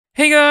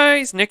Hey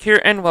guys, Nick here,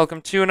 and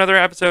welcome to another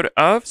episode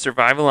of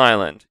Survival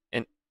Island.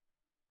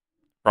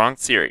 Wrong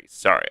series,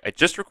 sorry. I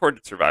just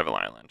recorded Survival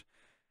Island.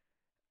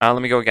 Let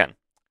me go again.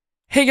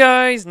 Hey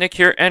guys, Nick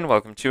here, and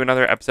welcome to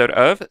another episode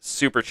of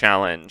Super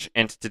Challenge.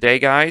 And today,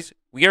 guys,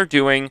 we are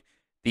doing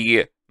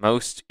the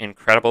most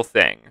incredible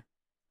thing.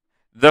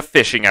 The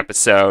fishing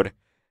episode.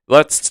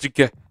 Let's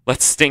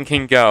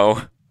stinking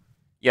go.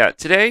 Yeah,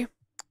 today,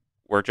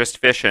 we're just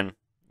fishing,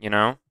 you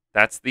know?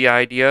 That's the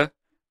idea.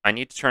 I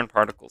need to turn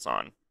particles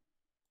on.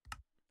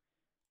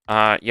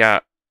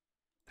 Yeah,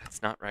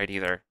 that's not right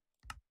either.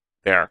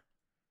 There.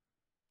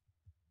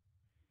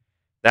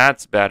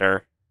 That's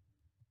better.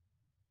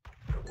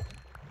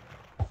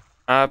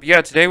 But yeah,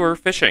 today we're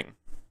fishing.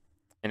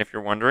 And if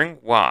you're wondering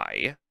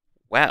why,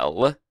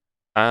 well,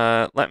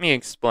 let me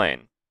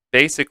explain.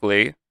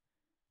 Basically,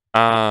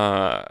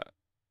 yeah,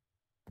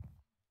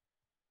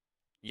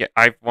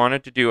 I've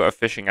wanted to do a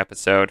fishing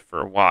episode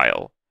for a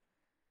while.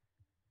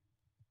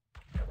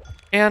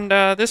 And,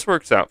 this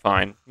works out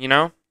fine, you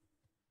know?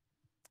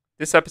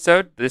 This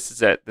episode, this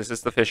is it. This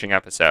is the fishing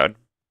episode.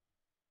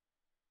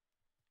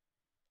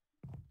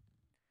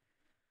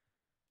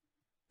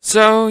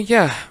 So,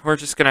 yeah, we're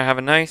just gonna have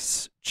a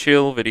nice,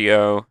 chill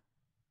video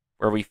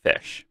where we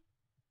fish.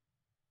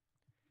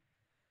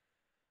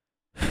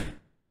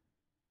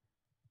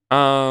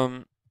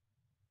 But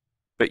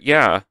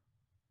yeah,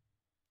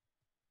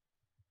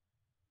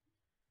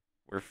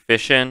 we're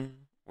fishing,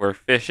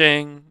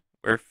 fishing.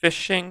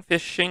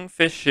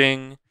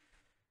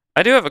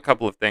 I do have a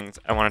couple of things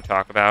I want to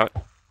talk about.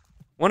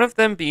 One of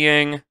them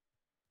being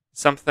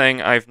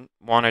something I've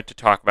wanted to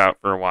talk about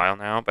for a while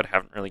now, but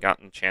haven't really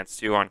gotten a chance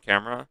to on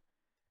camera.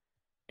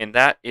 And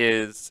that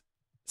is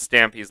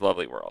Stampy's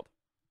Lovely World.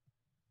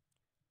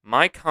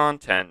 My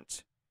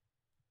content,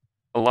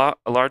 a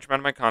large amount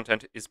of my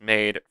content is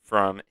made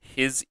from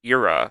his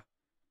era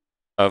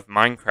of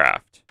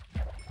Minecraft.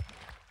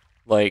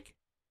 Like,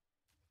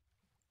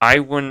 I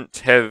wouldn't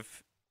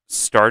have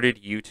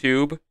started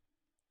YouTube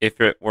if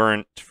it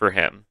weren't for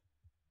him.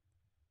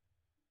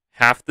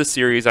 Half the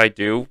series I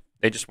do,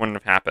 they just wouldn't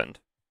have happened.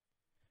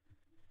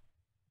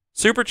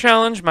 Super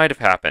Challenge might have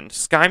happened.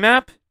 Sky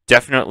Map?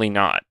 Definitely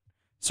not.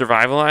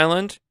 Survival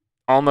Island?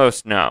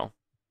 Almost no.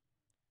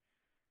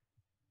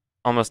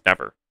 Almost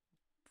never.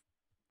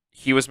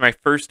 He was my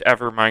first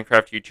ever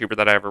Minecraft YouTuber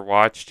that I ever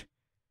watched.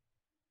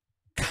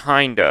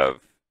 Kind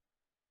of.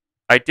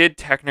 I did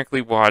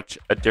technically watch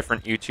a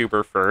different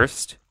YouTuber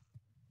first.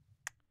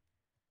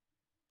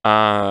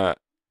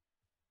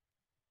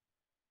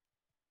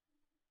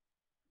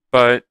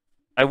 But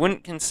I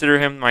wouldn't consider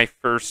him my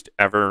first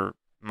ever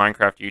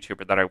Minecraft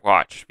YouTuber that I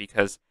watched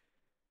because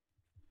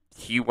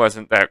he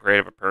wasn't that great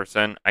of a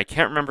person. I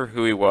can't remember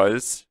who he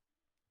was.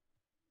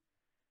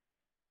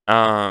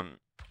 But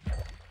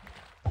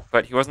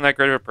he wasn't that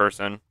great of a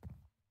person.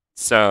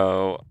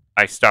 So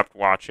I stopped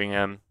watching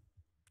him.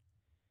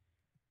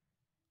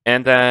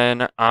 And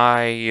then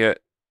I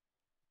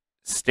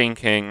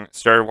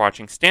started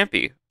watching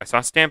Stampy. I saw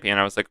Stampy and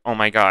I was like, oh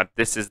my god,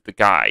 this is the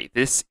guy.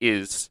 This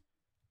is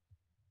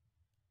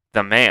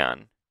the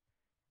man.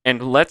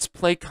 And Let's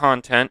Play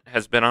content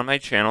has been on my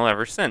channel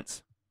ever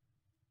since.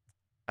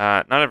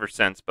 Not ever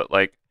since, but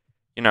like,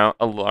 you know,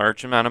 a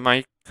large amount of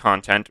my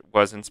content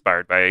was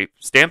inspired by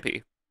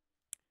Stampy.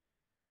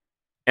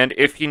 And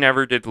if he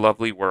never did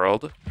Lovely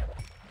World,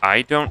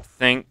 I don't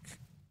think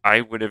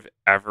I would have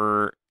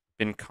ever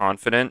been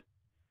confident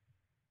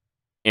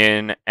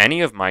in any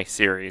of my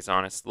series,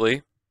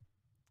 honestly.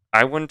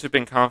 I wouldn't have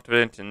been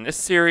confident in this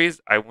series.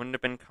 I wouldn't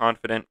have been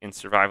confident in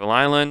Survival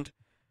Island.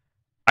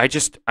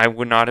 I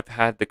would not have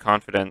had the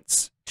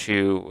confidence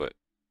to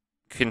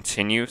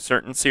continue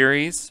certain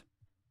series.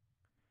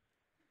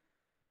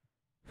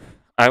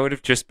 I would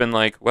have just been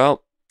like,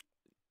 well,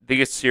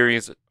 these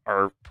series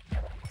are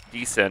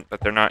decent,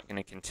 but they're not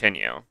going to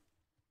continue.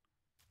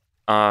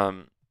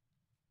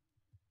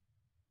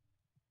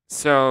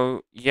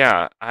 So,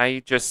 yeah,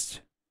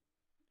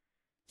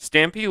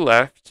 Stampy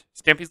left.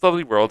 Stampy's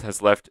Lovely World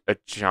has left a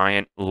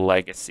giant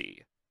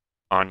legacy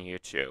on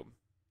YouTube.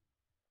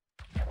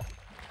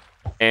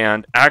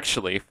 And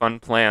actually, fun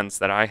plans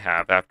that I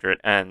have after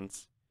it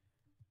ends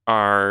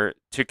are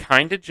to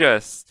kind of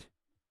just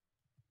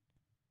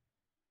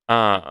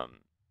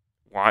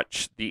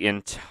watch the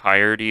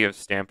entirety of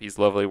Stampy's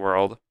Lovely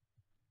World.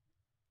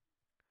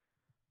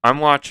 I'm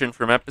watching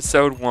from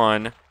episode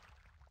 1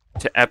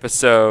 to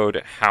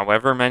episode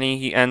however many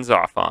he ends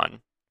off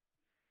on.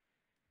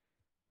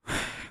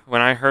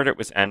 When I heard it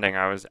was ending,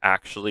 I was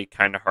actually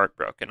kind of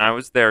heartbroken. I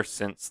was there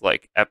since,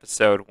 like,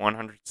 episode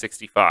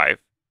 165,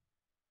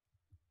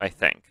 I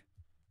think.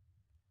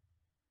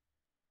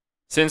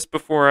 Since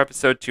before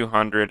episode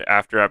 200,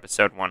 after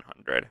episode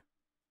 100.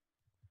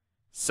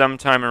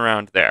 Sometime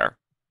around there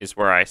is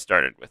where I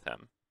started with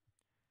him.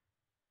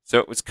 So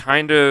it was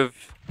kind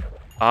of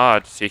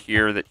odd to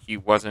hear that he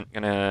wasn't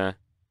going to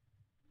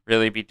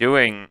really be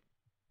doing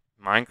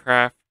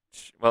Minecraft.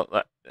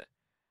 Well,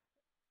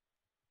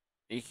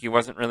 he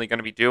wasn't really going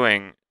to be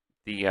doing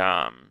the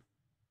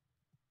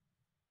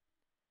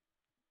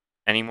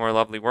any more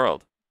Lovely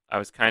World. I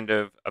was kind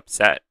of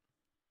upset.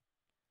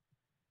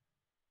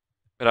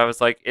 But I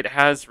was like, it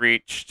has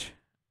reached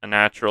a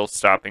natural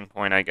stopping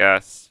point, I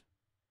guess.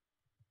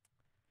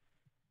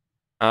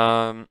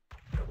 Am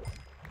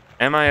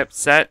I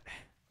upset?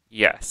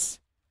 Yes.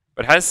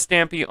 But has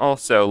Stampy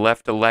also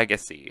left a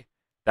legacy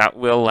that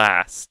will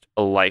last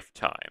a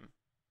lifetime?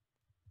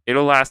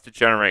 It'll last a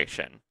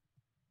generation.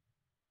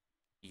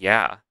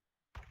 Yeah,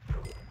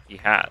 he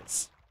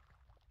has.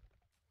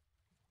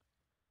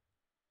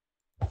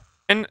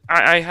 And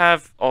I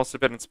have also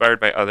been inspired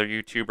by other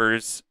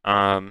YouTubers,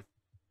 one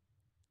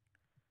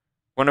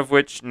of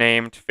which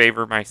named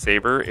Favor My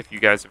Saber, if you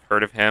guys have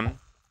heard of him.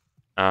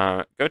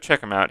 Go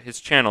check him out. His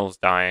channel's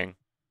dying.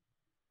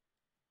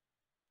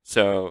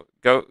 So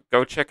go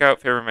check out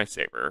Favor My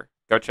Saber.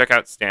 Go check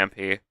out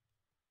Stampy.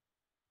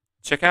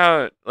 Check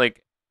out,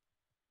 like,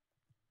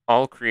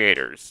 all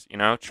creators, you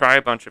know? Try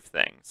a bunch of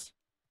things.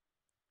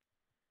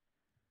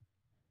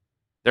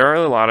 There are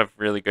a lot of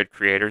really good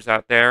creators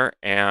out there,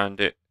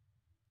 and,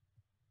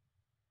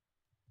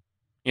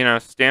 you know,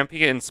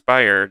 Stampy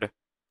inspired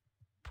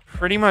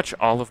pretty much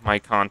all of my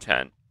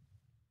content.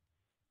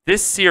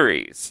 This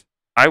series,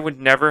 I would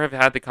never have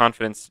had the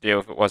confidence to do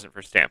if it wasn't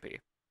for Stampy.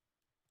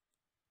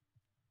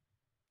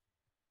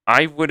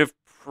 I would have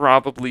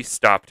probably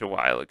stopped a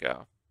while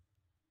ago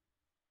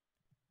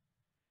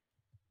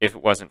if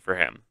it wasn't for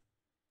him.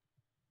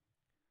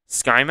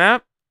 Sky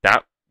Map,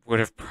 that would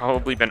have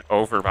probably been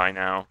over by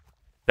now.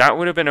 That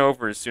would have been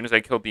over as soon as I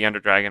killed the Ender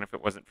Dragon if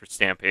it wasn't for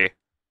Stampy.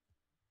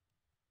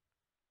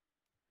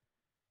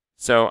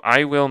 So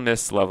I will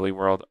miss Lovely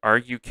World. Are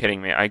you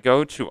kidding me? I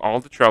go to all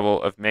the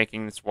trouble of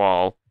making this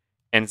wall,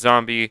 and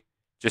Zombie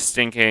just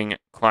stinking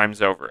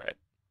climbs over it.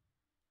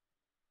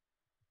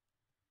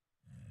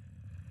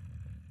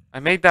 I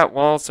made that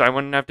wall so I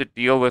wouldn't have to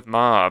deal with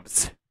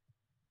mobs.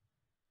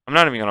 I'm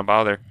not even gonna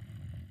bother.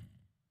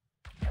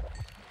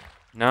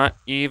 Not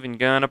even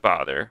gonna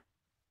bother.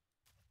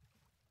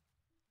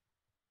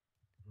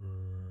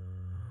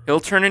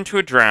 He'll turn into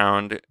a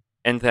drowned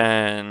and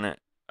then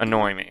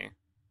annoy me.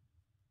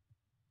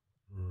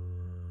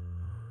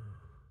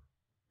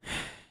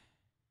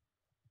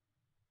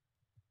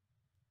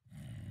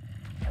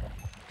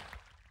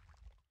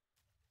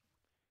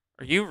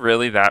 Are you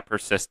really that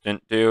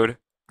persistent, dude?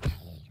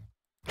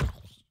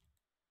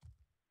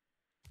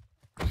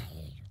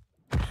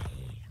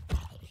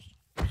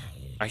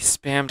 I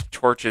spammed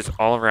torches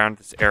all around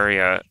this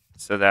area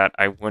so that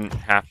I wouldn't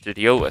have to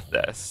deal with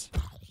this.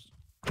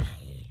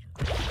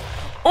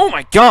 Oh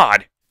my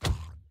god!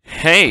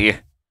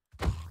 Hey!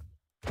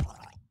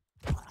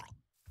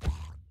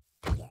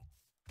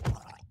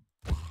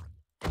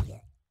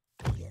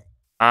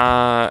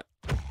 I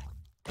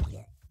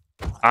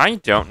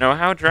don't know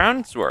how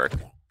drowns work.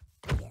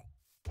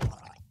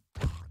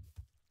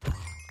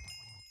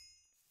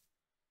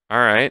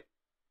 Alright.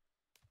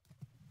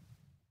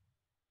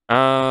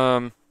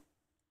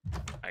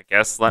 I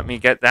guess let me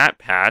get that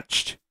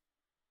patched.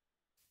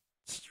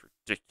 It's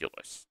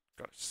ridiculous.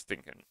 Gotta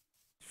stinking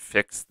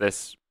fix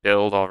this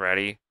build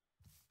already.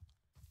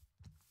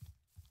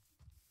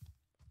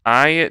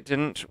 I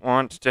didn't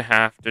want to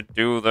have to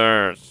do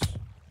this.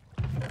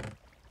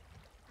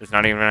 There's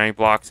not even any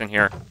blocks in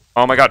here.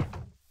 Oh my god.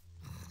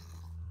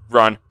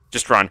 Run.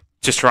 Just run.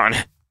 Just run.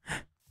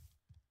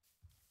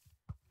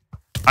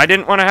 I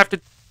didn't want to have to...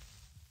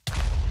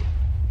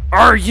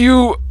 Are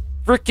you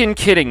freaking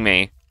kidding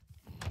me?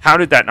 How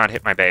did that not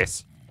hit my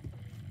base?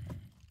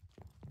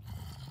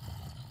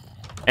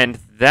 And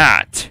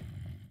that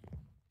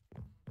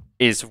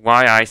is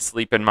why I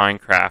sleep in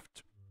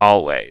Minecraft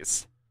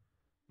always.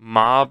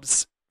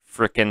 Mobs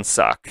frickin'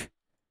 suck.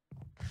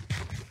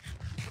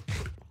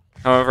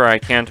 However, I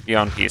can't be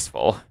on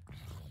peaceful.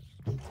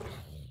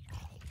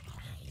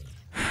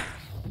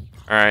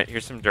 Alright,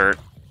 here's some dirt.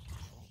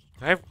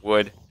 Do I have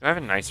wood? Do I have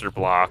a nicer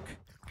block?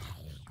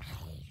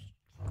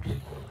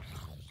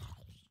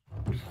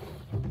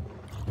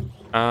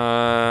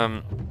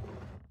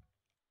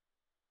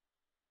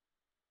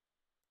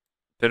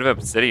 Bit of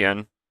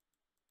obsidian.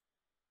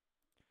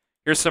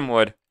 Here's some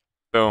wood.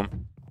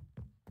 Boom.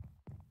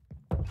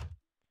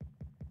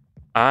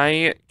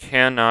 I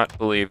cannot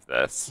believe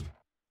this.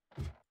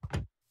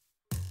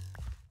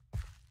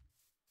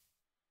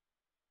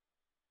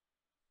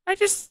 I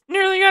just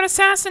nearly got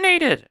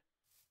assassinated.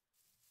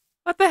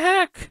 What the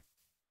heck?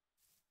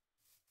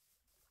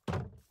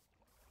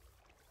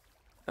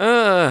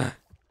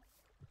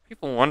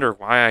 People wonder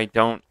why I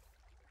don't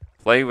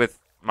play with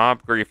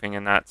mob griefing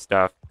and that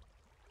stuff.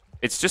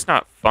 It's just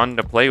not fun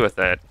to play with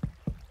it.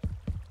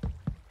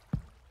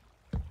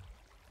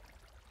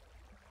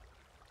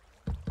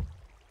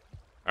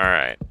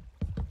 Alright.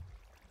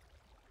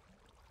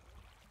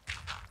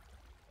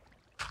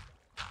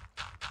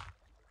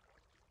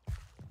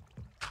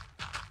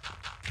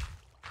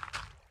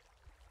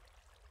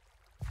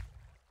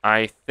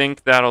 I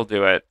think that'll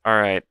do it.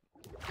 Alright.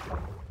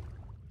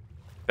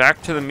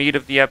 Back to the meat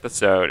of the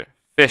episode.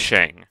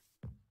 Fishing.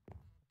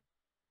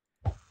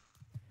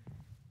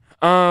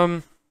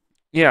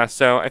 Yeah,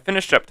 so I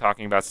finished up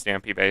talking about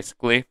Stampy,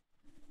 basically.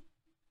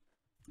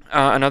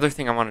 Another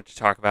thing I wanted to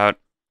talk about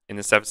in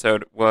this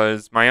episode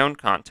was my own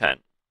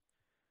content,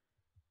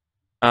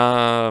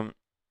 um,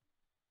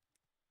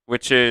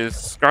 which is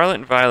Scarlet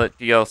and Violet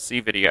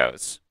DLC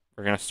videos.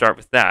 We're going to start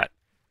with that.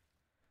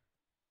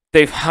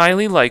 They've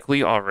highly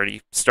likely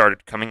already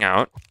started coming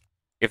out.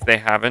 If they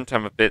haven't,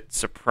 I'm a bit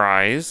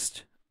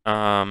surprised.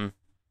 Um,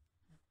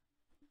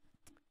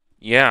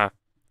 yeah.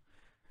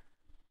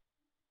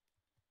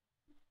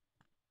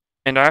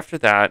 And after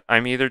that,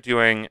 I'm either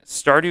doing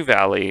Stardew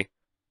Valley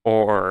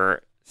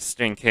or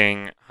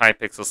stinking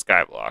Hypixel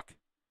Skyblock.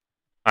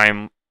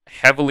 I'm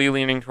heavily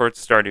leaning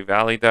towards Stardew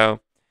Valley, though.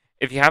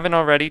 If you haven't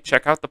already,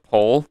 check out the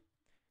poll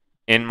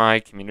in my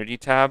community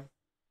tab,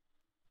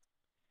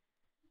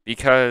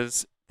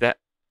 because that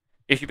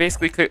if you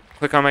basically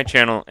click on my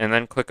channel and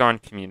then click on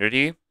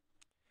community,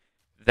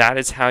 that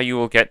is how you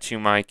will get to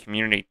my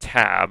community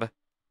tab,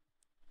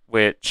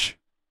 which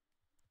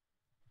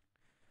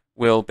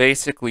will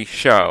basically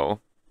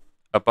show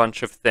a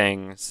bunch of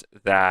things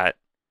that,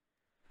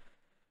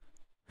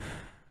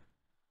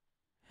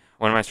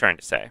 what am I trying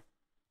to say?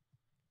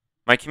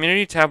 My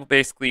community tab will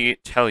basically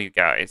tell you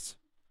guys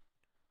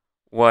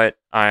what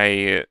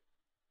I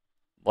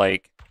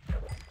like.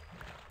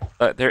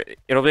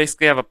 It'll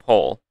basically have a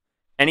poll.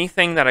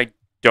 Anything that I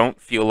don't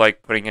feel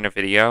like putting in a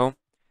video,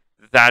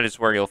 that is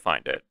where you'll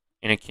find it,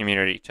 in a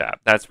community tab.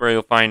 That's where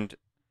you'll find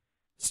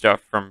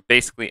stuff from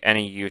basically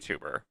any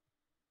YouTuber.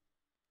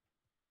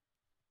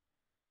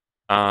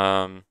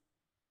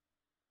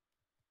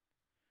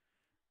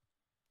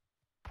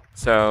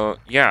 So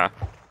yeah.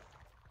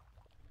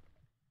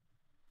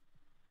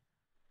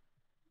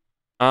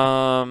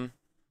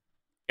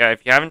 Yeah,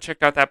 if you haven't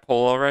checked out that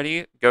poll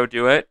already, go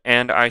do it,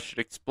 and I should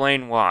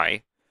explain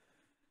why.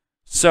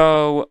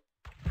 So,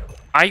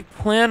 I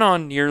plan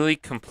on nearly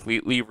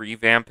completely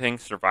revamping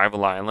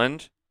Survival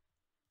Island.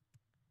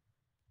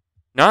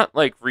 Not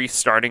like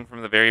restarting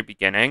from the very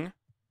beginning,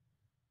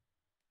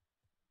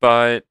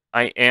 but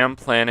I am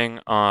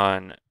planning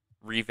on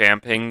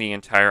revamping the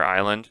entire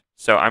island.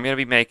 So I'm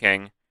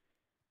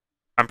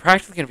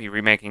practically going to be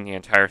remaking the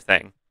entire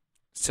thing.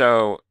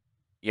 So,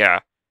 yeah,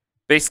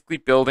 basically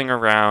building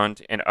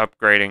around and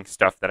upgrading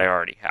stuff that I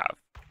already have.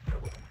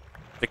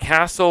 The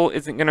castle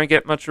isn't going to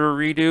get much of a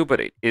redo, but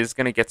it is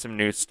going to get some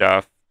new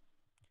stuff.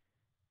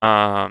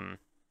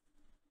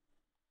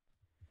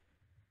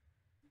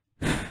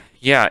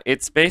 Yeah,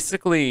 it's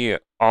basically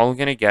all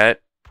going to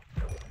get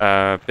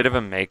a bit of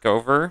a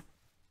makeover.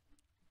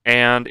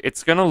 And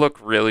it's going to look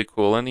really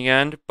cool in the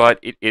end, but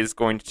it is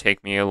going to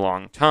take me a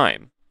long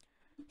time.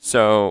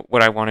 So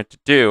what I wanted to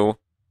do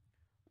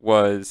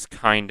was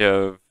kind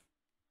of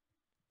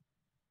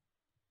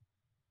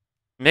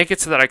make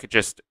it so that I could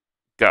just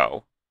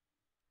go.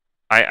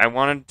 I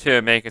wanted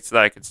to make it so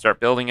that I could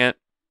start building it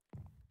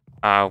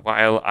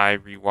while I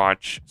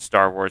rewatch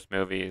Star Wars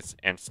movies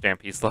and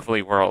Stampy's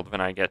Lovely World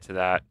when I get to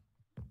that.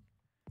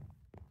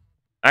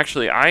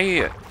 Actually,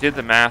 I did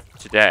the math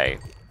today.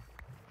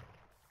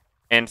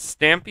 And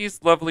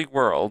Stampy's Lovely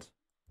World,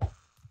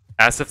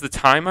 as of the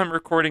time I'm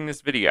recording this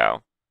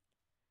video,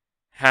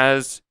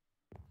 has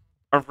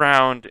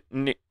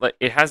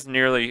it has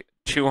nearly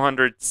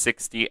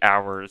 260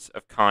 hours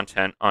of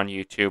content on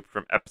YouTube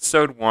from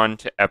episode 1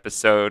 to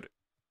episode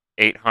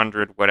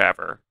 800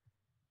 whatever.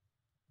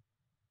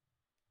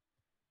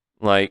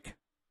 Like,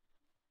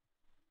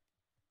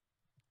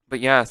 but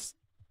yes,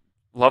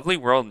 Lovely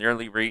World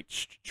nearly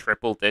reached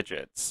triple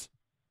digits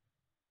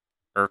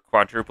or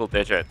quadruple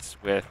digits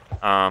with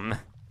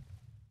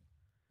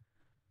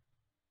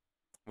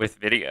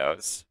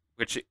videos,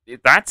 which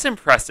that's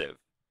impressive.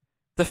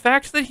 The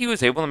fact that he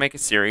was able to make a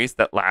series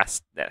that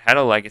had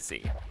a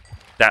legacy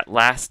that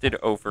lasted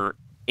over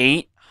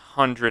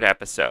 800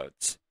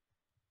 episodes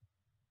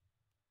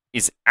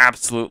is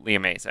absolutely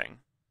amazing.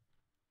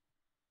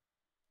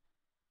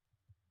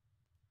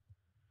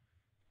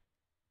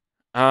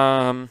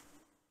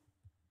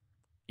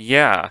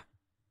 Yeah.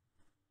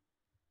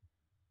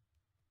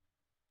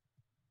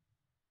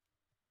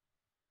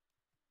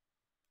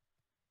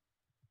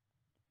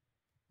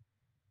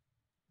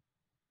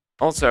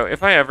 Also,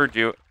 if I ever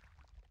do,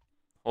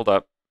 hold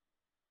up.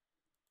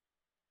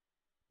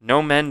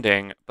 No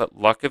mending, but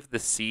Luck of the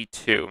Sea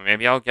 2.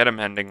 Maybe I'll get a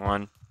mending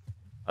one.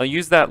 I'll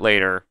use that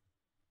later.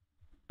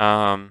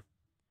 Anyway,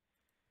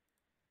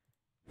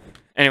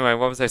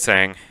 what was I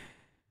saying?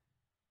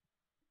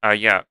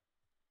 Yeah.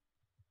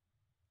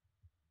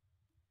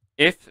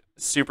 If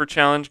Super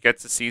Challenge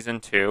gets a Season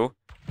 2,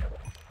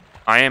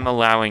 I am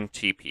allowing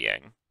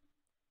TPing.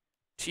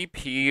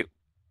 TP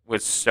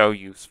was so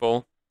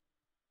useful.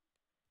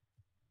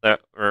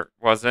 Or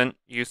wasn't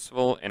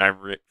useful, and I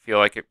feel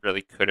like it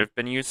really could have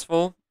been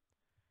useful.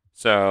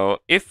 So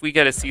if we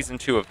get a Season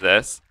 2 of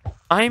this,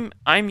 I'm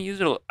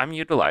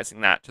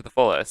utilizing that to the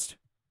fullest.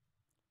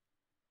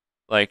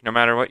 Like, no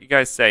matter what you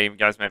guys say, you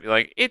guys might be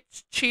like,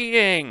 it's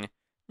cheating!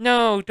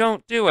 No,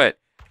 don't do it!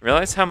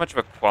 Realize how much of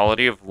a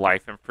quality of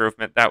life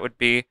improvement that would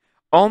be?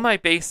 All my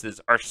bases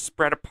are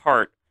spread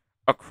apart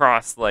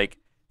across, like,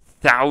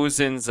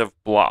 thousands of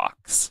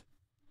blocks.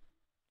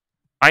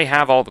 I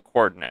have all the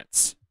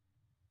coordinates.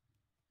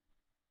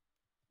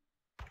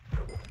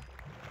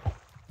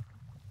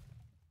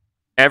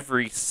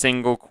 every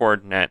single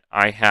coordinate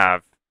I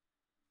have.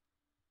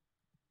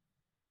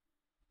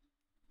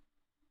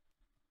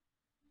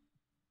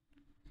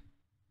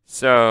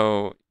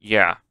 So,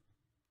 yeah.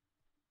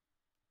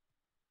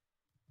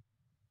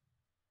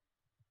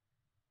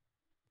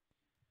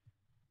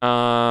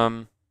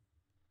 I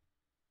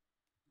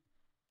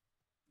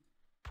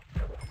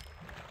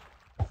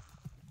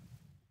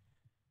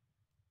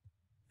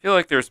feel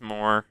like there's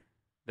more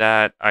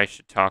that I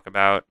should talk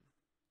about.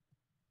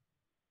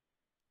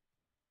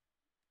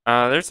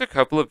 There's a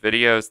couple of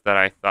videos that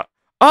I thought,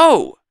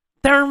 oh,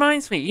 that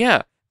reminds me.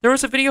 Yeah, there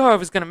was a video I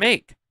was going to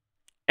make,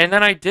 and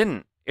then I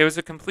didn't. It was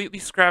a completely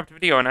scrapped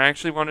video, and I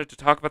actually wanted to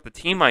talk about the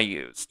team I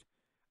used,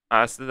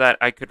 so that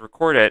I could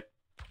record it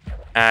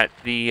at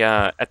the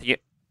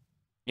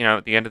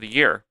the end of the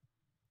year.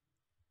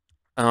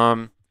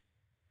 Um,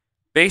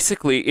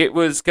 Basically, it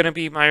was going to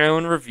be my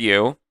own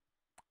review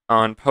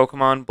on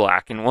Pokemon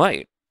Black and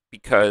White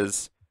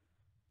because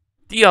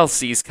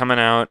DLC's coming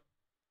out.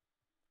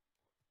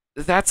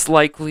 That's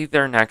likely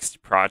their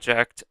next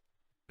project,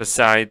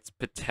 besides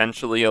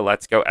potentially a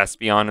Let's Go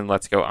Espeon and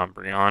Let's Go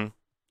Umbreon.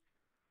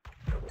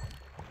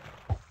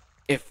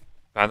 If,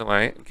 by the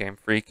way, Game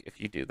Freak, if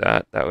you do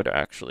that, that would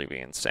actually be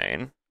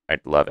insane.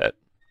 I'd love it.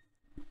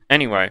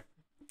 Anyway,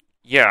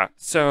 yeah,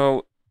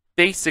 so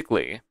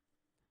basically,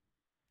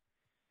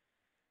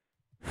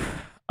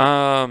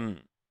 um,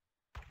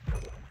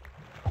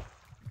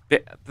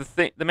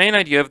 the main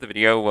idea of the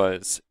video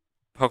was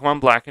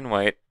Pokemon Black and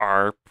White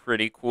are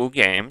pretty cool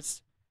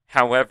games.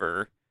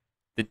 However,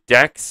 the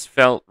decks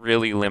felt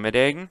really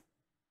limiting.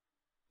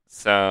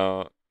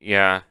 So,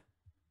 yeah.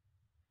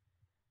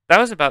 That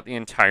was about the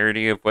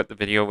entirety of what the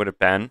video would have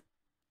been.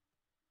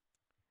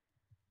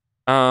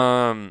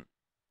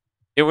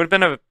 It would have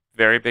been a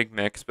very big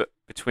mix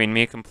between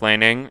me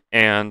complaining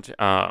and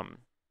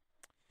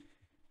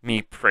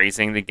me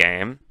praising the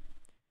game.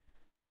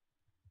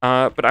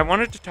 But I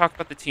wanted to talk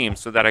about the team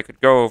so that I could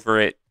go over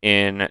it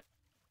in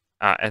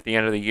at the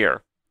end of the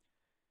year.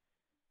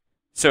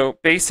 So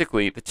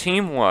basically, the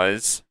team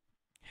was,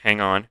 hang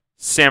on,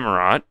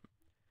 Samurott,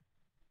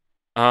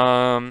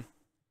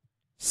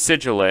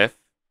 Sigilif,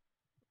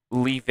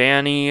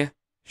 Leavanny,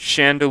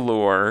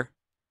 Chandelure.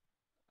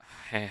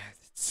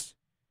 It's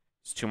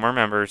two more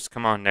members.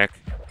 Come on, Nick.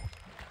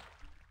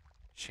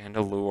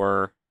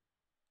 Chandelure.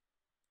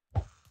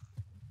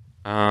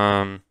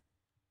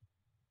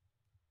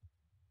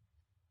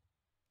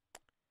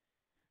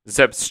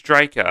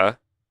 Zebstrika.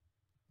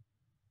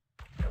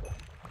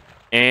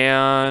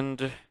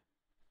 And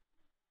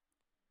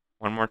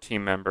one more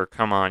team member.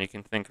 Come on, you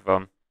can think of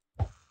them.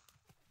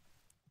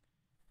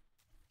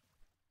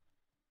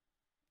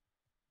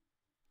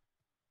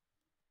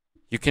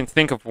 You can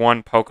think of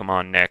one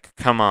Pokemon, Nick.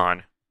 Come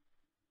on.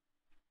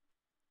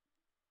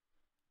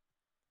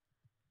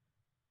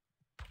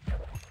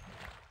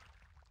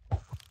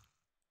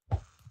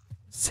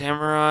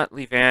 Samurott,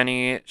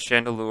 Leavanny,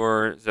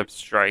 Chandelure,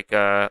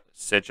 Zebstrika,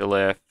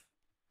 Sigilif.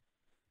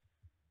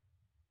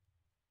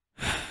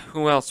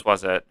 Who else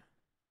was it?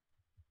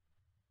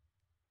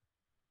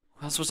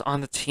 Who else was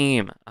on the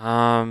team?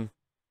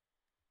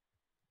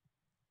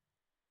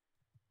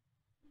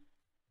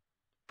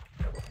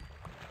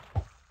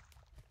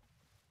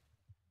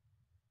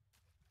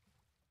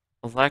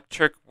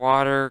 Electric,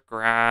 water,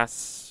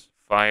 grass,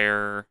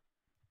 fire,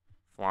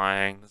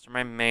 flying. Those are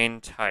my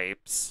main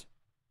types.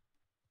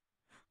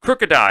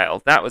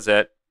 Crocodile, that was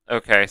it.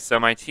 Okay, so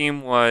my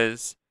team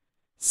was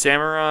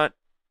Samurott,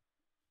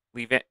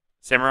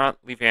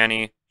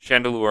 Leavanny,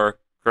 Chandelure,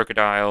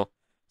 Crocodile,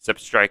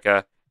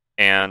 Zebstrika,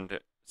 and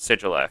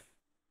Sigilif.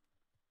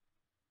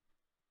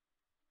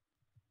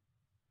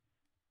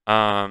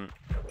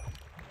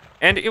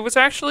 And it was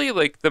actually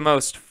like the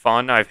most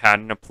fun I've had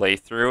in a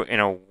playthrough in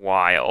a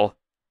while.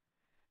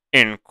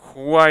 In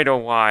quite a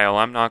while,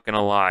 I'm not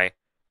gonna lie.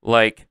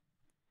 Like,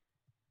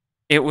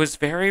 it was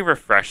very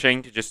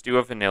refreshing to just do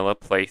a vanilla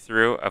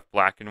playthrough of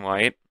Black and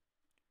White.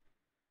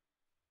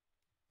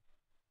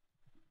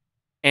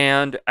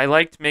 And I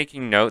liked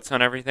making notes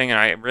on everything, and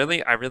I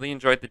really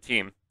enjoyed the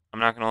team. I'm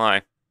not gonna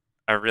lie.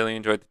 I really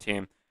enjoyed the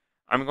team.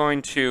 I'm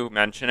going to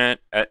mention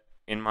it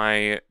in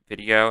my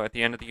video at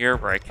the end of the year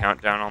where I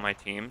count down all my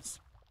teams.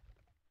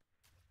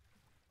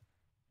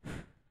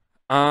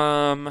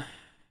 What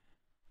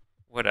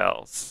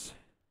else?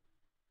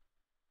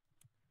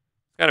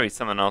 There's gotta be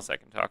something else I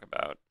can talk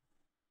about.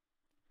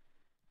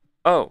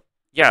 Oh,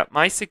 yeah,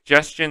 my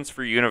suggestions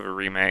for Unova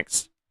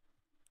remakes.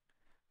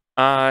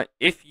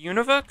 If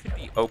Unova could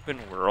be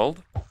open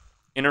world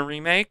in a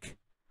remake,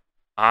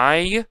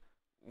 I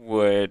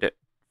would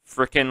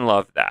frickin'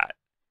 love that.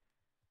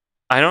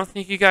 I don't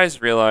think you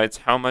guys realize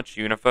how much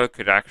Unova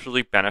could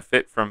actually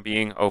benefit from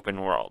being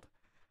open world.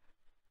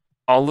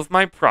 All of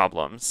my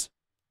problems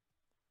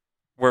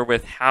were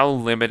with how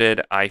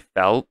limited I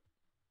felt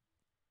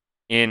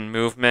in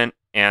movement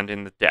and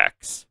in the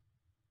decks.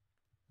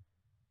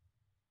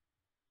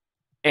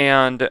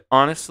 And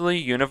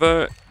honestly,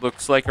 Unova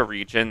looks like a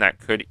region that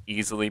could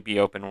easily be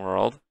open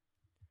world.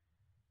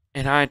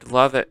 And I'd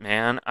love it,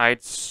 man.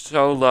 I'd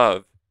so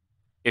love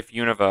if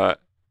Unova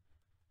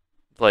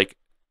like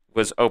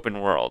was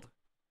open world.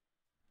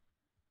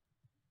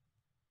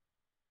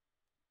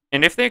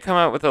 And if they come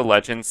out with a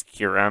Legends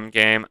QRM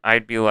game,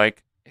 I'd be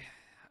like,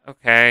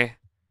 okay,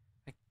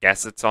 I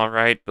guess it's all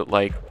right, but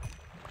like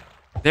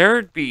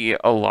there'd be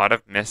a lot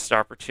of missed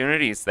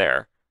opportunities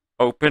there.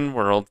 Open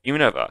world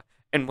Unova.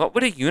 And what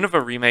would a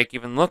Unova remake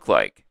even look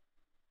like?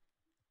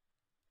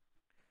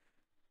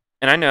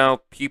 And I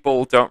know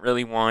people don't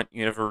really want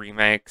Unova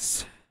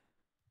remakes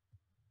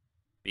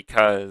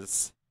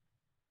because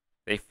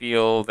they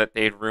feel that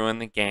they'd ruin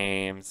the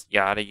games,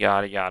 yada,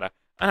 yada, yada.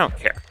 I don't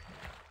care.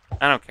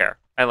 I don't care.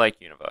 I like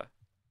Unova.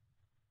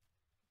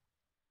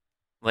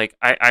 Like,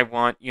 I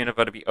want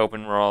Unova to be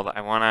open world.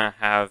 I want to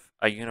have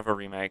a Unova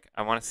remake.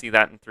 I want to see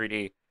that in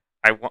 3D.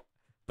 I want,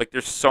 like,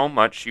 there's so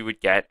much you would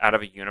get out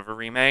of a Unova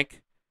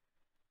remake.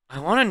 I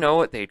want to know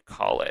what they'd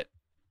call it.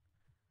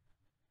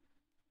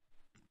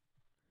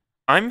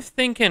 I'm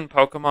thinking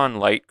Pokemon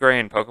Light Gray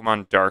and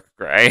Pokemon Dark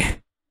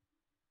Gray.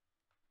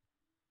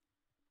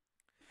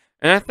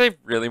 And if they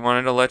really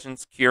wanted a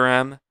Legends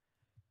QRM,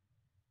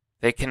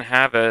 they can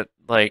have it.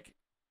 Like,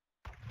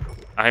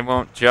 I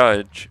won't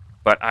judge,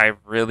 but I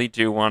really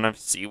do want to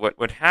see what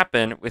would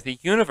happen with a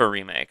Unova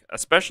remake,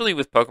 especially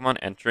with Pokemon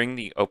entering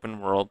the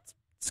open world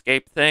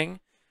scape thing.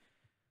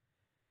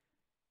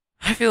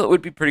 I feel it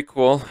would be pretty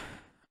cool.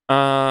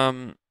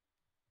 Yeah.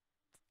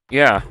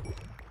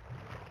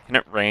 Can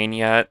it rain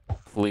yet?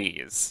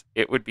 Please.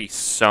 It would be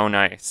so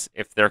nice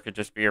if there could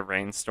just be a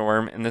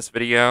rainstorm in this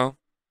video.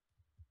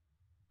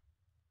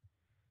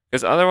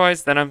 Because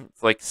otherwise, then I'm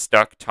like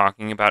stuck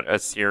talking about a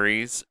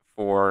series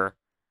for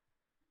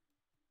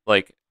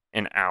like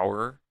an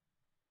hour.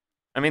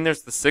 I mean,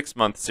 there's the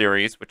 6-month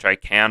series, which I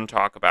can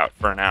talk about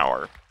for an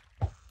hour.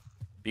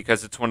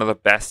 Because it's one of the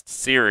best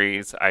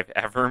series I've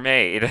ever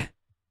made.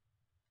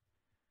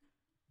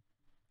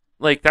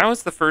 Like, that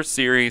was the first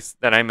series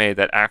that I made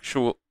that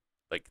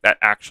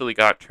actually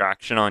got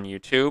traction on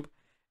YouTube.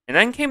 And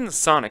then came the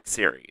Sonic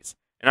series.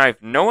 And I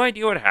have no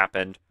idea what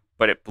happened,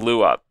 but it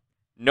blew up.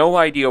 No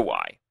idea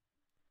why.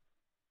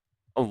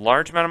 A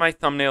large amount of my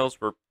thumbnails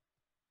were,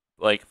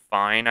 like,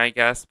 fine, I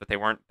guess, but they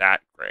weren't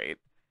that great.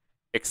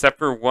 Except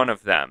for one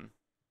of them.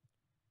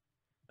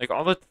 Like,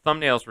 all the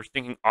thumbnails were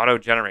stinking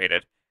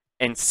auto-generated.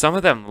 And some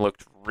of them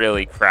looked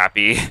really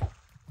crappy.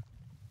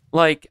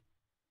 Like,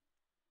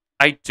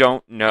 I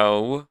don't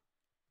know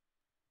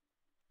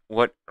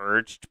what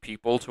urged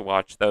people to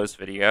watch those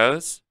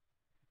videos,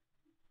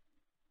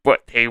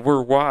 but they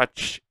were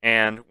watched,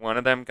 and one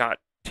of them got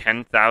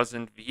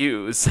 10,000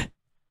 views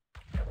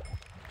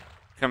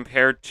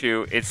compared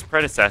to its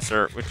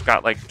predecessor, which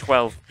got like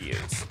 12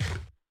 views.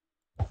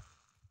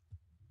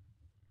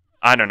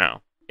 I don't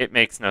know. It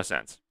makes no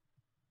sense.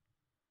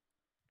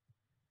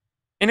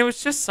 And it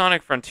was just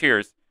Sonic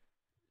Frontiers.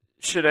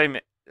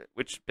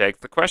 Which begs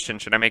the question,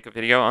 should I make a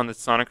video on the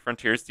Sonic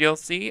Frontiers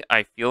DLC?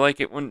 I feel like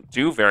it wouldn't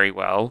do very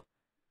well.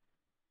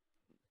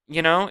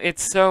 You know,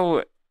 it's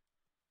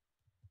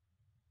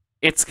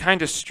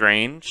kind of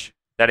strange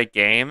that a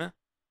game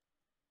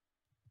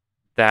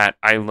that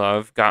I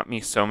love got me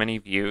so many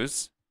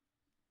views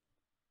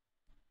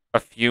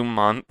a few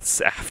months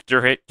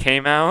after it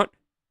came out.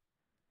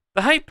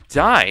 The hype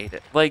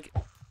died. Like,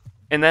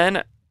 and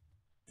then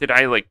did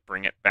I like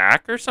bring it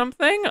back or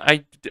something?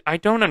 I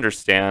don't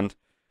understand.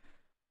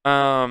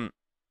 And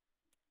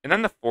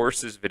then the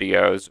Forces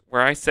videos,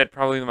 where I said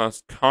probably the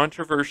most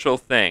controversial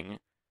thing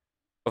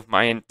of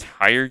my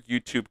entire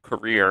YouTube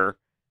career,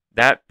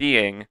 that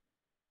being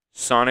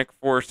Sonic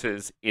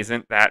Forces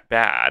isn't that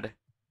bad.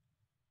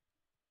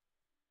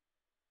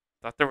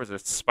 Thought there was a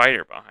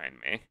spider behind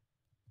me.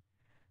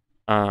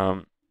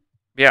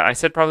 Yeah, I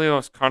said probably the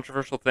most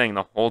controversial thing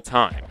the whole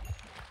time.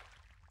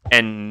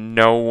 And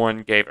no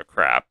one gave a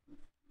crap.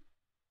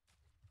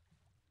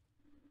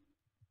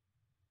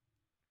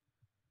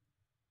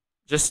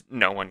 Just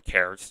no one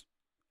cares.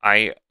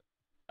 I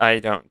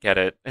don't get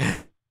it.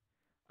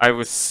 I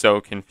was so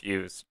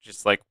confused.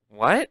 Just like,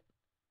 what?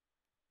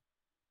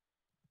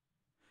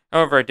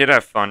 However, I did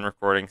have fun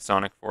recording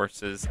Sonic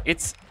Forces.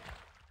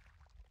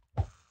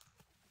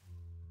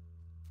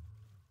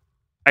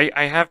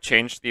 I have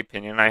changed the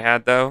opinion I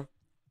had, though,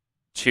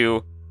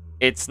 to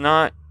it's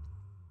not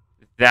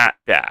that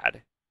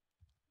bad.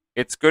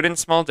 It's good in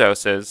small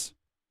doses,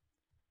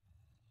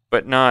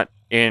 but not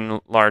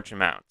in large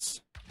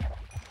amounts.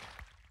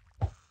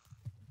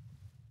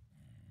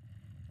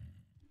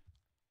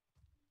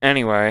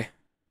 Anyway.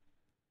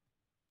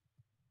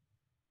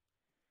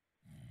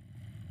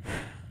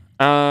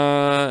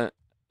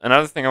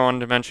 Another thing I wanted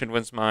to mention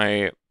was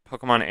my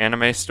Pokemon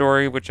anime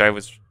story, which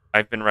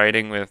I've been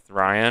writing with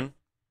Ryan.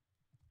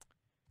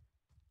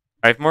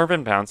 I've more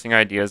been bouncing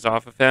ideas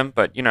off of him,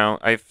 but, you know,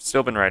 I've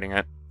still been writing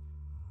it.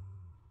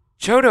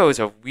 Johto is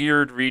a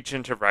weird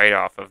region to write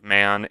off of,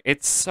 man.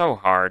 It's so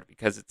hard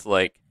because it's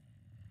like,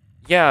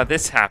 yeah,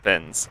 this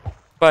happens,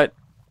 but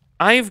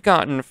I've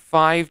gotten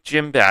 5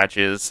 gym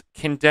badges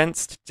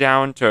condensed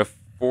down to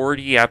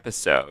 40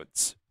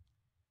 episodes.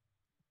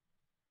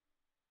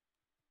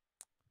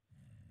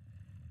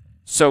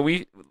 So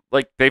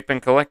like, they've been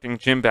collecting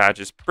gym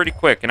badges pretty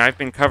quick, and I've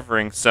been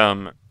covering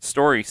some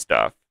story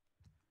stuff.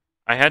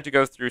 I had to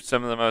go through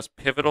some of the most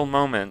pivotal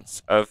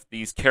moments of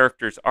these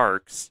characters'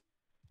 arcs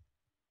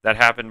that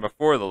happened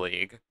before the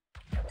League.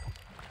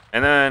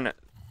 And then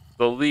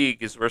the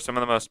League is where some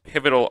of the most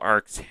pivotal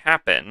arcs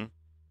happen.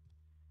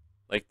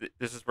 Like,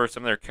 this is where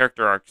some of their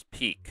character arcs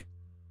peak.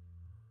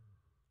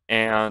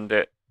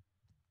 And,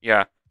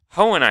 yeah,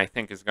 Hoenn, I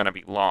think, is going to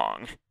be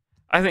long.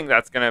 I think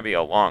that's going to be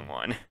a long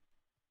one.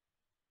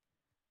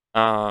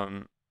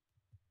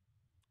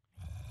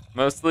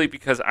 Mostly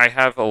because I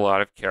have a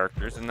lot of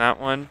characters in that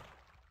one.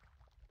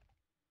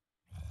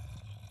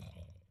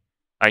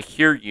 I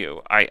hear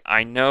you.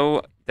 I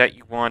know that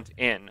you want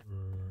in.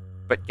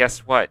 But guess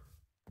what?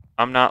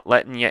 I'm not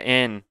letting you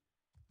in.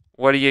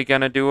 What are you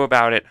gonna do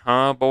about it,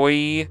 huh,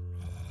 boy?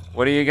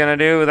 What are you gonna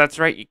do? That's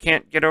right, you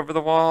can't get over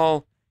the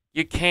wall.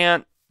 You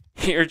can't.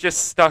 You're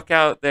just stuck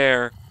out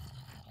there.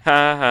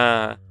 Ha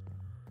ha.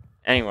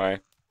 Anyway.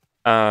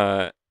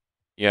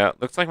 Yeah,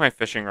 looks like my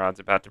fishing rod's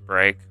about to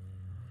break.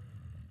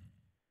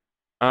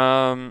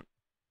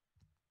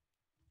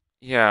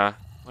 Yeah.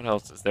 What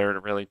else is there to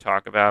really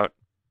talk about?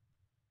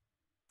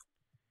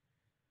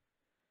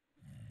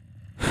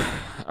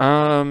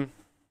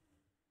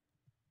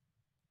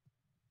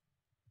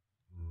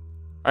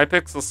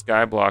 Hypixel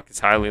Skyblock is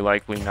highly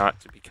likely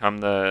not to become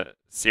the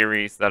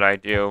series that I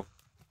do.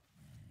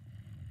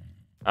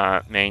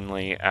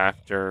 Mainly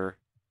after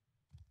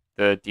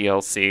the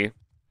DLC.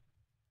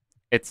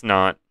 It's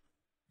not.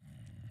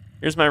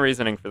 Here's my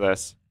reasoning for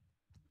this.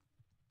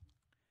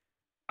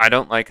 I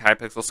don't like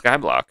Hypixel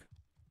Skyblock.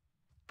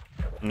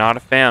 Not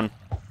a fan.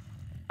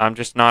 I'm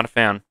just not a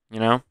fan, you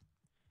know?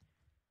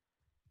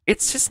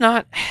 It's just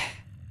not...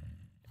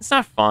 It's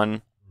not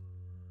fun.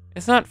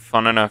 It's not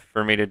fun enough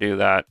for me to do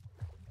that.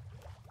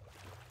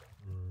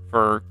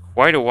 For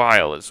quite a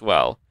while as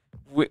well.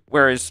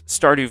 Whereas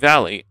Stardew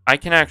Valley, I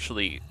can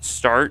actually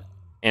start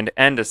and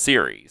end a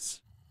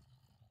series.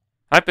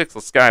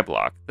 Hypixel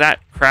Skyblock, that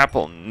crap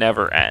will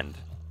never end.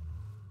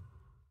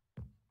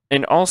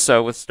 And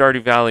also, with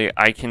Stardew Valley,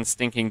 I can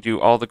stinking do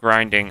all the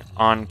grinding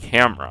on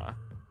camera.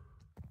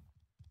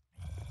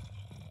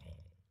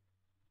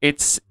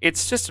 It's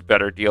just a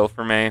better deal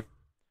for me.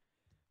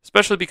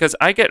 Especially because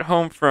I get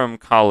home from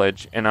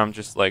college and I'm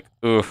just like,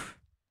 oof,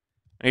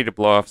 I need to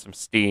blow off some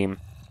steam.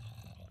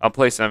 I'll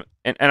play some,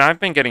 and I've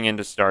been getting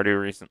into Stardew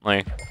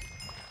recently.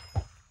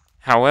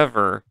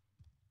 However,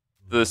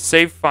 the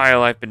save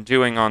file I've been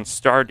doing on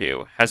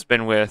Stardew has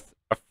been with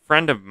a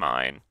friend of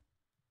mine.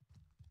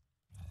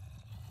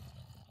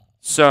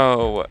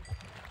 So,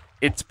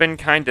 it's been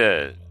kind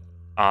of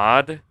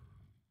odd.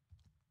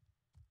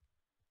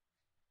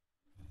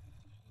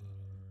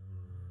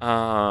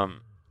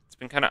 It's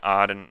been kind of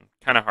odd and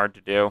kind of hard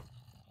to do.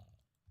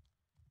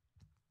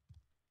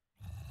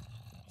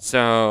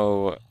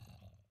 So,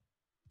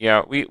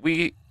 yeah,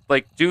 we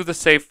like do the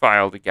save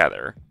file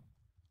together.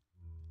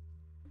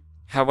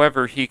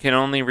 However, he can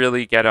only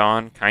really get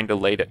on kind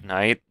of late at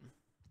night.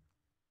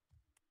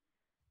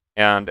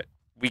 And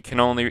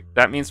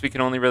that means we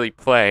can only really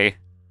play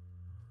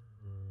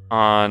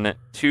on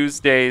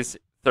Tuesdays,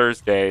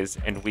 Thursdays,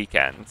 and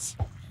weekends.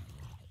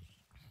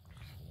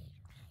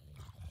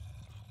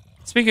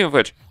 Speaking of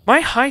which,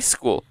 I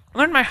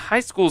learned my high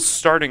school's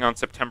starting on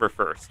September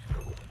 1st.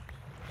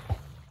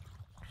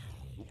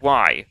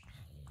 Why?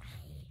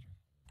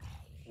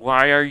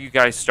 Why are you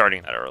guys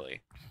starting that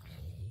early?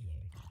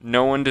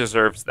 No one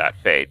deserves that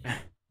fate.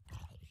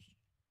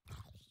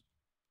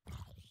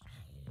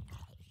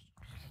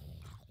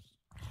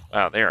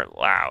 Wow, they are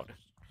loud.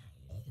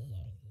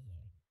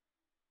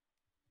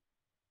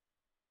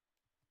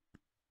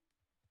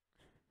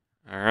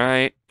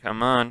 Alright,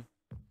 come on.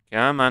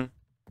 Come on.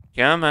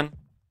 Come on.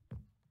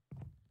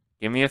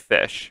 Give me a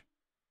fish.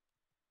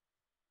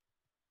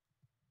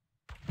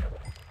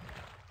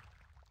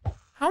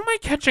 How am I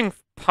catching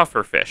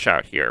pufferfish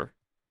out here?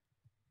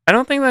 I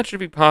don't think that should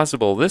be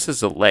possible. This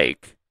is a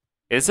lake.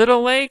 Is it a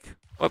lake?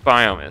 What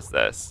biome is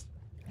this?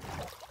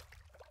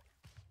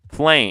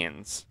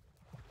 Plains.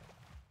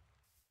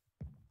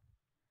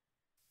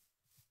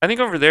 I think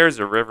over there is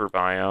a river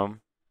biome.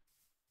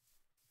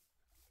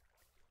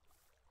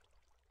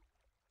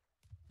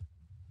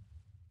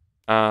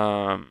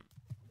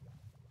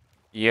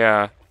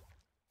 Yeah.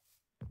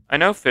 I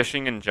know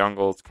fishing in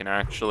jungles can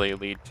actually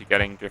lead to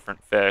getting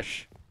different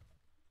fish.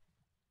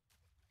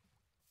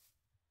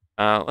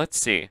 Let's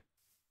see.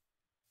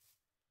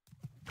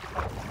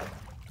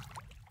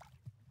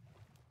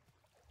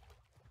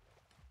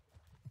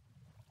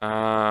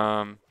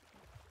 I'm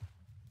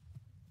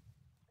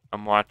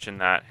watching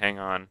that. Hang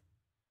on.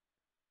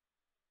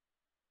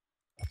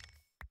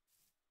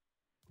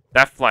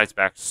 That flies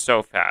back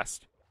so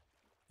fast.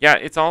 Yeah,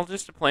 it's all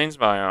just a plains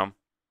biome.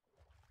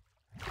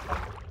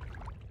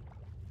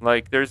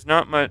 Like, there's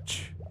not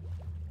much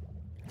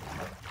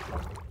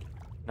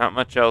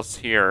else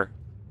here.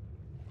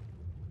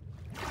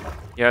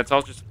 Yeah, it's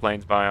all just a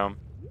plains biome.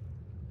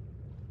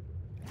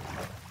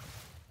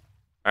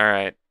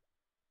 Alright.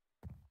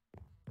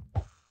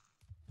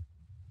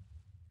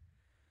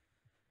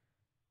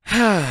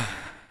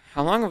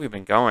 How long have we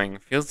been going?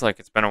 Feels like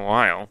it's been a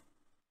while.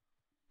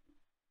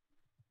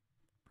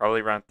 Probably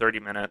around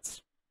 30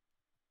 minutes.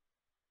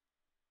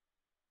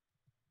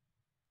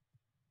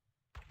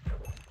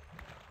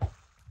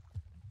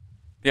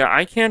 Yeah,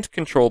 I can't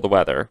control the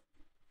weather.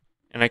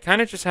 And I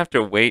kind of just have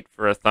to wait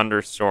for a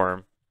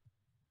thunderstorm.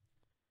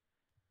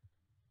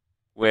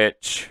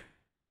 Which...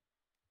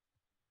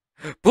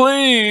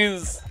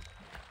 Please!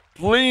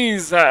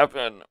 Please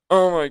happen!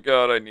 Oh my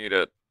god, I need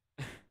it.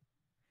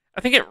 I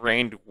think it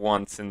rained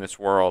once in this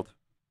world.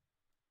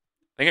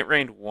 I think it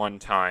rained one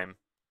time.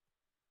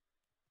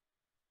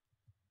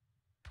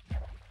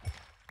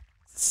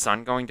 Is the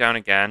sun going down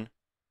again?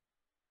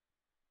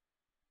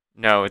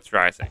 No, it's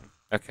rising.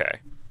 Okay.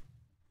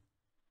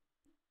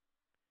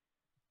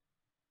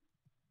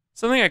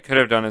 Something I could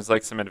have done is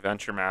like some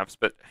adventure maps,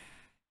 but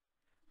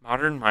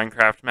modern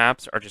Minecraft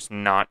maps are just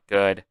not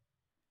good.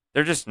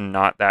 They're just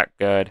not that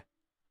good.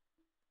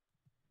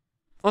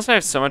 Plus, I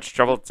have so much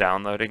trouble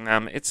downloading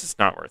them, it's just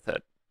not worth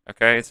it.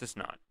 Okay? It's just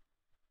not.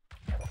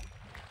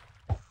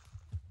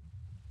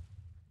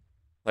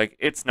 Like,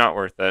 it's not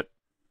worth it.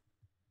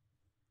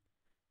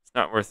 It's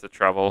not worth the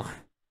trouble.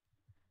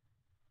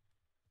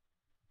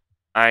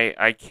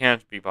 I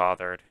can't be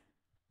bothered.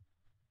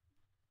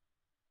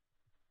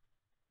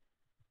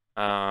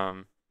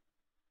 Um...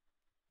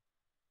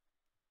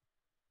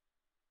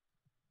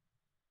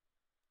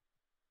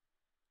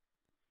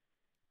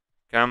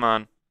 Come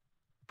on.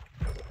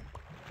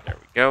 There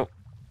we go.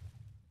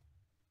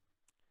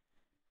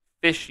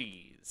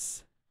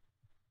 Fishies.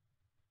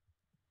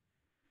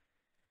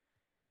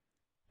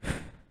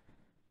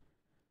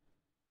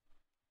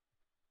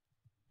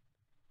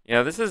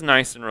 Yeah, this is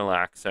nice and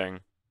relaxing.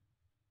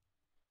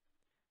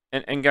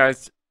 And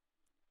guys,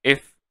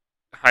 if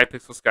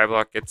Hypixel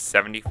Skyblock gets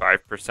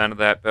 75% of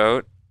that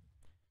vote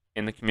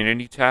in the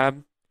community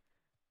tab,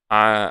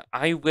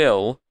 I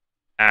will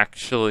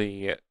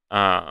actually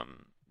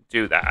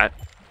do that.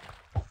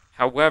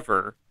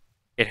 However,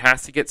 it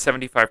has to get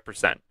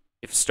 75%.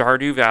 If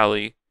Stardew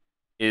Valley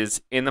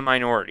is in the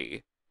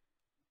minority,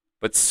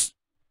 but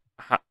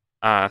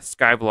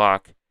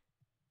Skyblock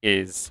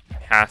is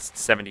past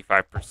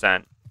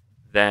 75%,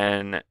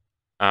 then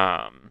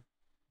I'm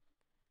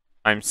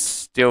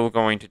still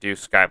going to do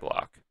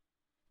Skyblock.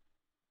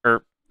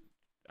 Or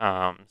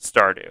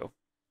Stardew.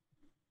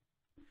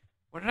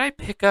 What did I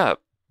pick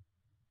up?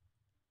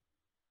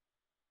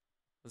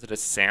 Was it a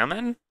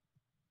salmon?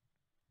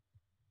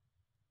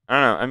 I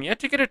don't know. I'm yet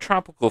to get a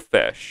tropical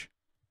fish.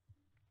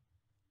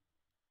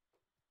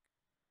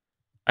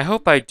 I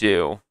hope I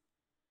do.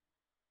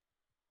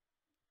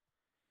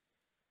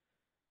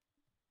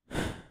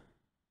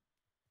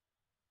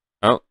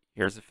 Oh,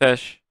 here's a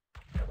fish.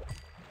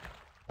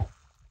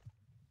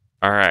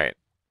 All right.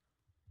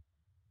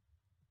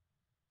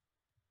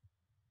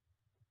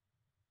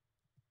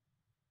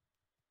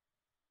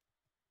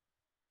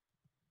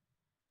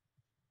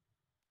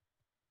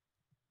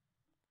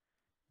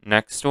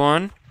 Next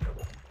one.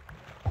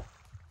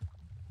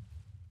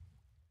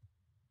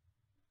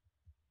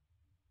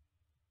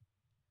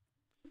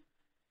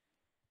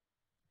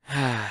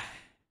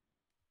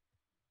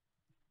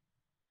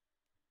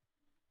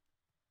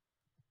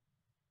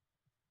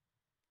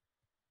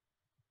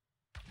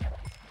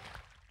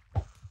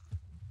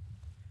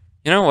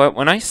 You know what?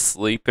 When I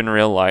sleep in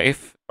real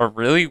life, a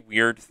really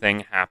weird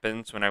thing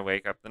happens when I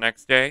wake up the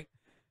next day.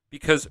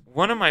 Because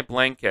one of my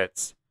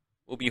blankets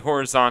will be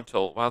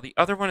horizontal while the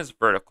other one is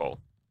vertical.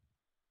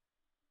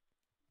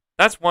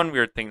 That's one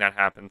weird thing that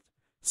happens.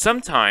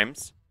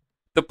 Sometimes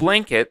the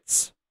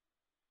blankets,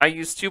 I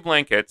use two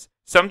blankets,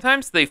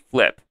 sometimes they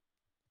flip.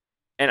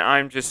 And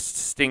I'm just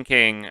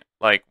stinking,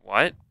 like,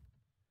 what?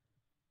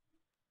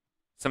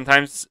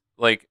 Sometimes,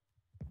 like,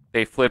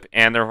 they flip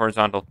and they're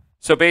horizontal.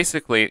 So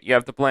basically, you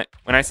have the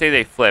when I say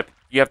they flip,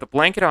 you have the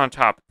blanket on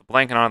top, the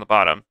blanket on the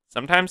bottom.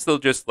 Sometimes they'll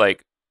just,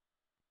 like,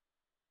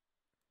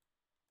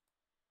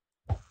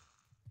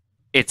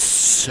 it's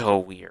so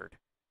weird.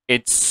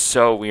 It's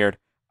so weird.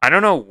 I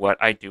don't know what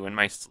I do in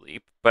my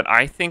sleep, but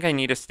I think I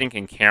need a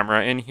stinking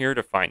camera in here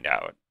to find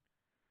out.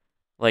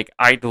 Like,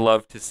 I'd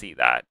love to see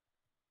that.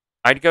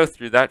 I'd go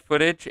through that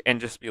footage and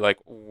just be like,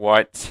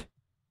 what?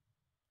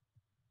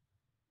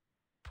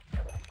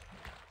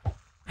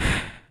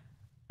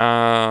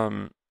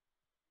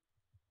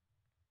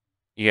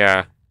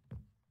 Yeah.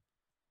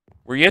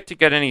 We're yet to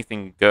get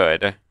anything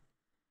good.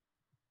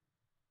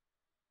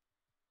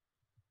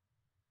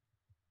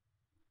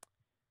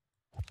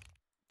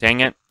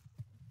 Dang it.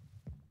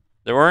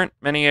 There weren't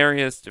many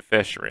areas to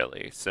fish,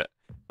 really. So,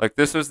 like,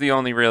 this was the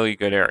only really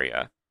good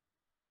area.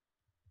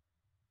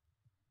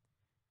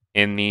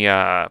 In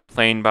the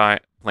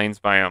plains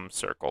biome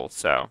circle,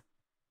 so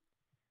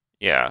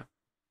yeah.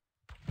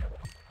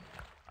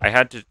 I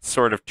had to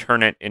sort of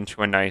turn it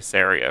into a nice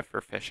area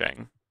for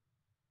fishing.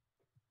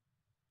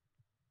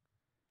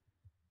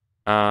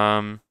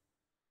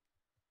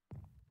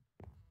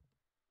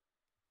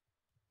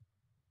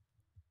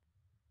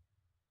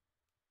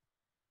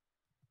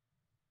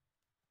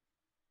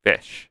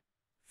 Fish.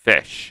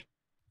 Fish.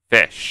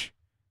 Fish.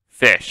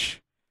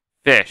 Fish.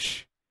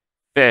 Fish.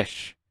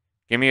 Fish.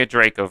 Give me a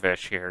Draco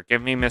fish here.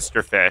 Give me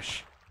Mr.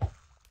 Fish.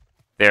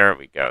 There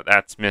we go.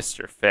 That's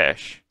Mr.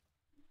 Fish.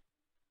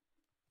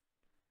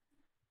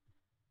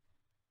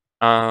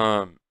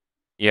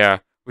 Yeah.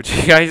 Would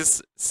you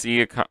guys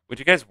would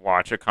you guys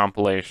watch a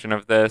compilation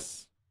of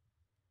this?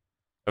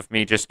 Of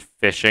me just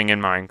fishing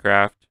in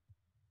Minecraft?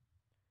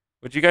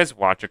 Would you guys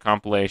watch a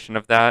compilation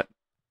of that?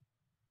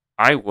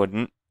 I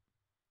wouldn't.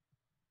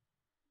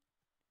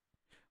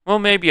 Well,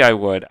 maybe I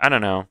would. I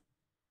don't know.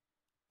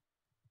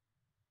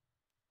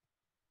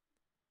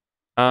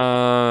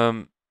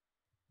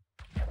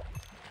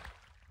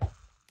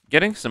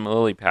 Getting some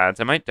lily pads.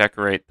 I might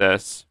decorate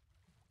this.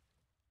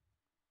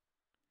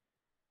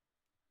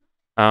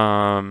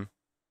 Because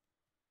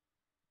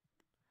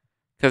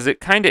it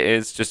kind of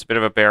is just a bit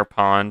of a bare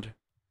pond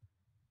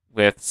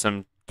with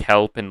some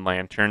kelp and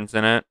lanterns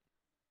in it.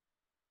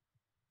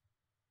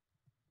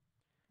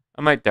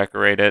 I might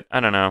decorate it. I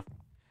don't know.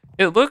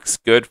 It looks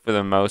good for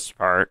the most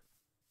part.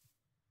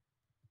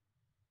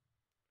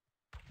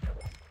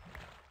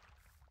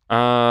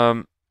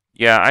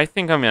 Yeah, I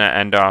think I'm going to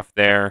end off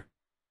there.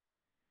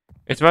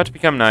 It's about to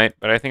become night,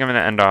 but I think I'm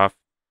going to end off.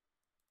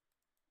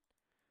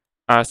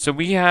 So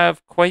we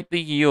have quite the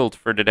yield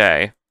for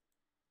today.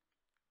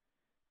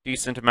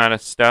 Decent amount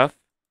of stuff.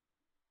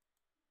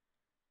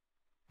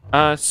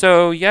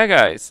 So yeah,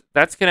 guys,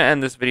 that's going to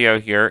end this video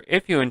here.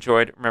 If you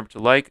enjoyed, remember to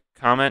like,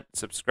 comment,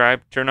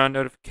 subscribe, turn on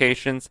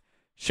notifications,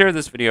 share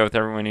this video with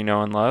everyone you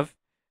know and love,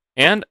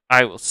 and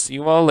I will see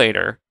you all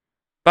later.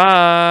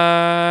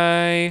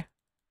 Bye!